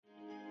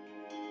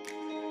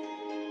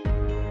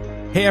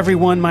Hey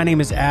everyone, my name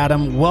is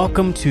Adam.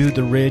 Welcome to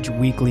the Ridge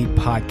Weekly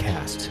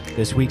Podcast.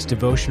 This week's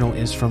devotional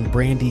is from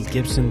Brandy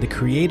Gibson, the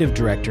creative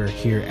director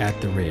here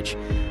at the Ridge.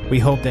 We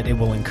hope that it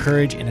will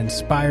encourage and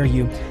inspire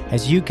you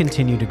as you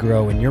continue to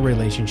grow in your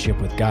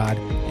relationship with God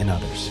and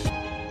others.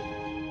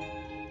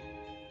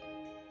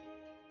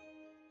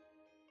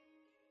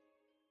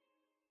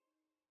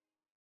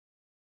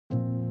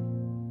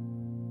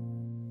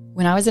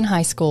 When I was in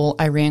high school,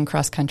 I ran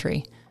cross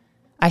country.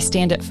 I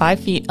stand at 5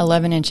 feet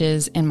 11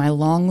 inches and my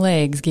long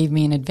legs gave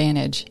me an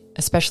advantage,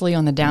 especially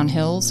on the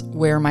downhills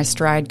where my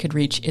stride could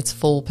reach its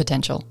full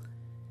potential.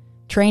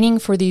 Training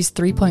for these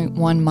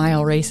 3.1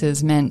 mile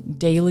races meant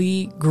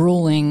daily,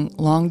 grueling,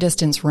 long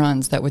distance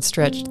runs that would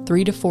stretch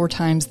 3 to 4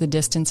 times the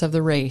distance of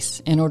the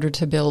race in order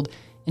to build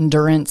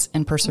endurance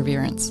and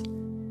perseverance.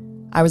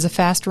 I was a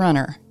fast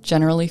runner,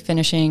 generally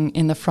finishing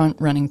in the front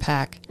running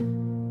pack,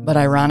 but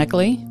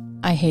ironically,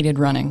 I hated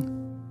running.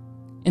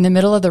 In the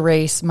middle of the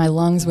race, my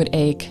lungs would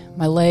ache,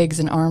 my legs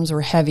and arms were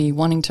heavy,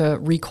 wanting to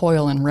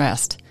recoil and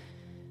rest.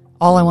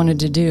 All I wanted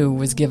to do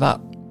was give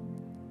up.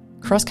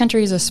 Cross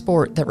country is a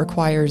sport that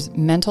requires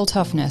mental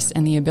toughness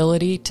and the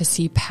ability to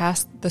see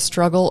past the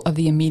struggle of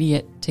the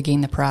immediate to gain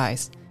the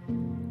prize.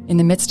 In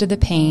the midst of the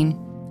pain,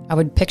 I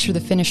would picture the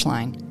finish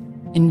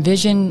line,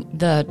 envision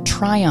the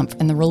triumph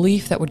and the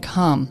relief that would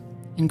come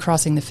in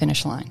crossing the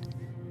finish line.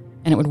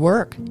 And it would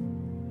work.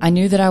 I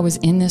knew that I was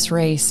in this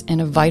race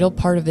and a vital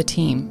part of the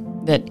team,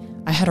 that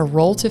I had a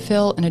role to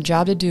fill and a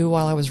job to do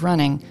while I was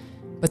running,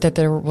 but that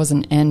there was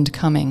an end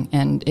coming,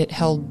 and it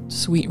held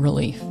sweet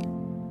relief.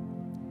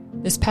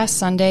 This past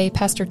Sunday,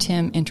 Pastor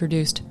Tim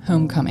introduced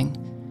Homecoming,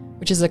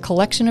 which is a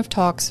collection of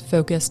talks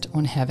focused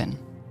on heaven.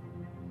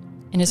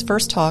 In his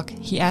first talk,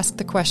 he asked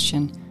the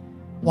question,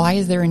 why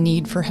is there a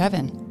need for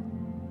heaven?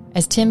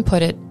 As Tim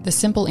put it, the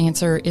simple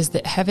answer is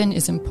that heaven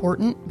is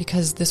important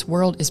because this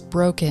world is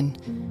broken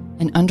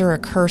and under a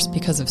curse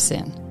because of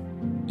sin.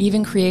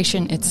 Even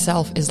creation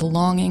itself is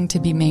longing to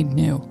be made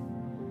new.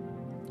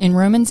 In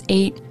Romans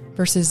 8,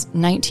 verses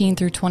 19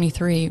 through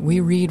 23, we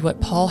read what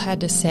Paul had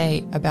to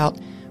say about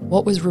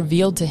what was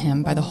revealed to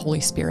him by the Holy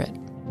Spirit.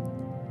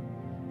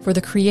 For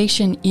the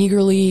creation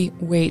eagerly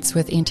waits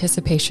with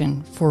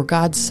anticipation for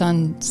God's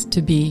sons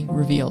to be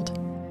revealed.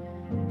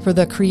 For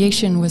the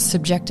creation was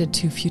subjected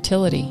to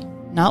futility,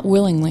 not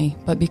willingly,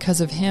 but because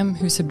of him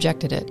who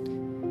subjected it,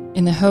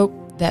 in the hope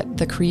that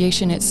the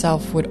creation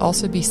itself would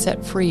also be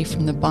set free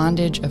from the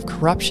bondage of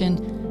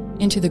corruption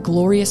into the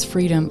glorious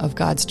freedom of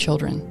God's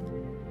children.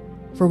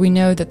 For we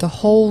know that the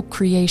whole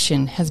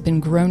creation has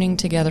been groaning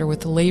together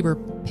with labor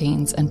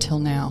pains until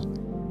now.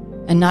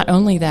 And not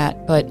only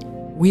that, but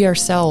we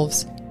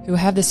ourselves, who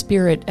have the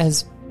Spirit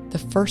as the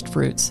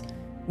firstfruits,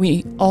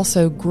 we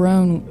also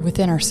groan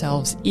within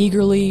ourselves,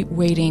 eagerly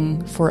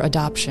waiting for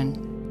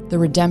adoption, the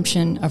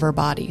redemption of our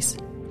bodies.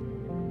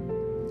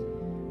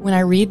 When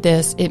I read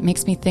this, it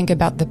makes me think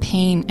about the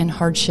pain and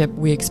hardship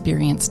we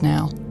experience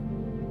now.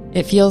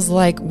 It feels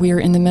like we're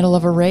in the middle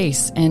of a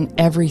race and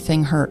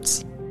everything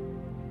hurts.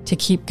 To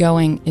keep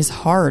going is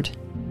hard,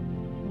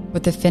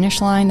 but the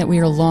finish line that we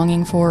are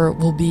longing for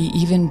will be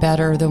even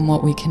better than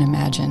what we can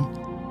imagine.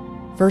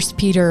 1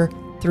 Peter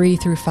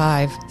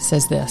 3-5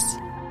 says this,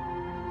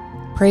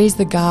 "Praise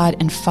the God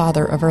and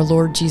Father of our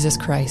Lord Jesus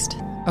Christ,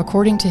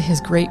 according to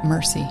his great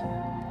mercy.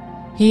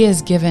 He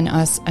has given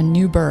us a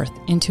new birth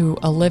into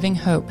a living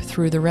hope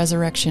through the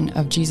resurrection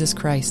of Jesus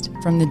Christ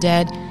from the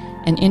dead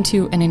and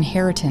into an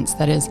inheritance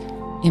that is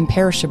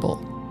imperishable,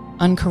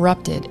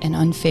 uncorrupted, and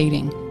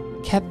unfading,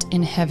 kept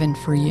in heaven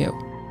for you.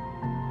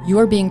 You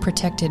are being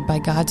protected by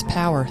God's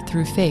power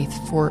through faith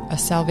for a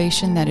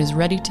salvation that is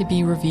ready to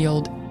be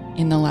revealed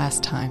in the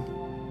last time."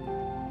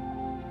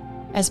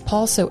 As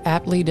Paul so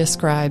aptly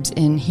describes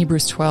in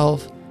Hebrews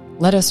 12,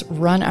 let us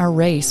run our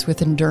race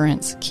with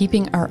endurance,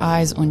 keeping our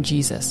eyes on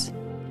Jesus.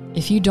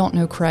 If you don't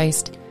know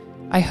Christ,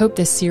 I hope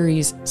this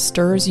series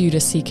stirs you to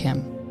seek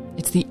him.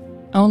 It's the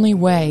only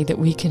way that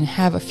we can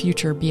have a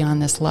future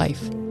beyond this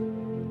life.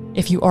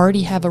 If you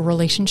already have a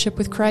relationship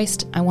with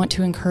Christ, I want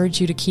to encourage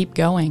you to keep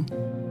going,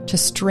 to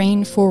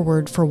strain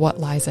forward for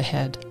what lies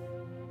ahead.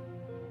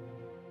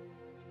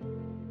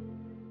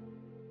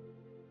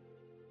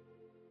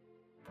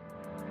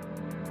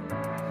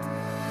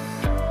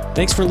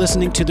 Thanks for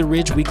listening to the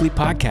Ridge Weekly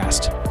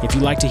Podcast. If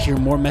you'd like to hear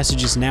more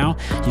messages now,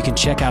 you can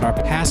check out our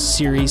past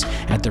series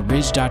at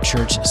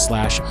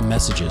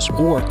theridge.church/messages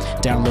or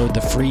download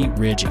the free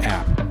Ridge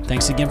app.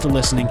 Thanks again for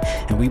listening,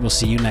 and we will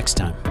see you next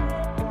time.